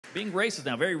Being racist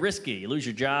now, very risky. You lose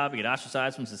your job, you get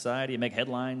ostracized from society, you make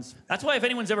headlines. That's why if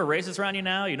anyone's ever racist around you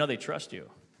now, you know they trust you.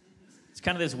 It's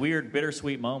kind of this weird,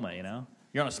 bittersweet moment, you know?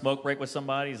 You're on a smoke break with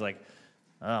somebody, he's like,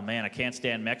 oh man, I can't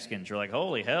stand Mexicans. You're like,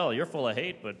 holy hell, you're full of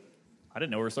hate, but I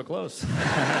didn't know we were so close.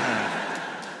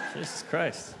 Jesus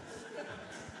Christ.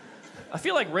 I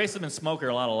feel like racism and smoke are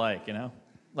a lot alike, you know?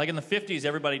 Like in the 50s,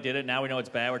 everybody did it. Now we know it's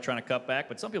bad. We're trying to cut back,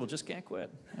 but some people just can't quit.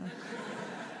 You know?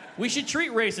 We should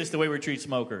treat racists the way we treat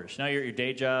smokers. Now you're at your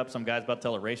day job, some guy's about to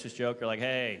tell a racist joke. You're like,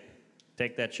 hey,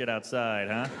 take that shit outside,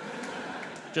 huh?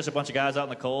 Just a bunch of guys out in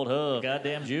the cold. Oh,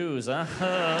 goddamn Jews, huh?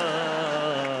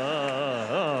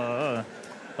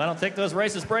 If I don't take those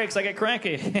racist breaks, I get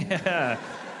cranky.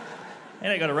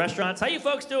 And I go to restaurants. How you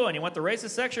folks doing? You want the racist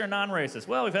section or non-racist?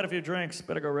 Well, we've had a few drinks.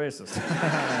 Better go racist.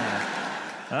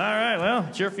 All right, well,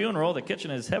 it's your funeral. The kitchen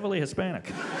is heavily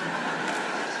Hispanic.